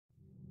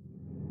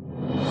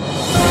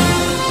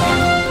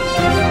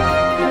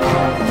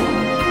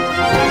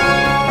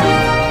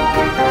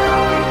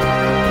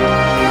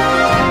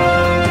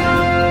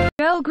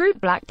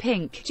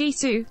Blackpink,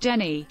 Jisoo,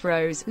 Jennie,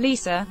 Rose,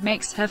 Lisa,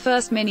 makes her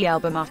first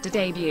mini-album after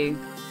debut.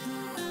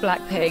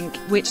 Blackpink,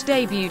 which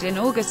debuted in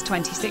August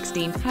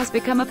 2016, has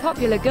become a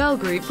popular girl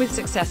group with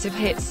successive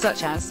hits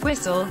such as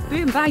Whistle,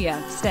 Boom Baya,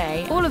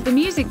 Stay. All of the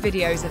music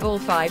videos of all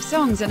 5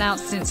 songs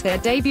announced since their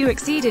debut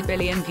exceeded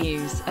billion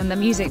views, and the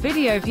music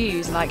video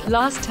views like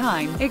Last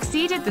Time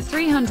exceeded the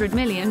 300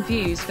 million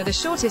views for the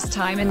shortest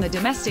time in the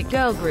domestic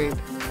girl group.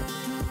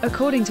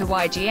 According to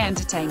YG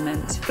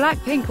Entertainment,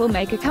 Blackpink will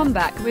make a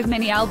comeback with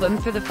mini-album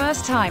for the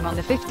first time on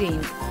the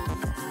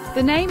 15th.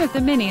 The name of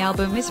the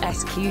mini-album is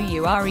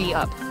SQURE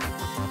Up.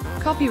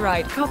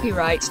 Copyright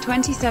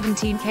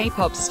 2017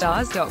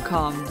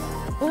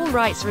 kpopstars.com. All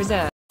rights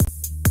reserved.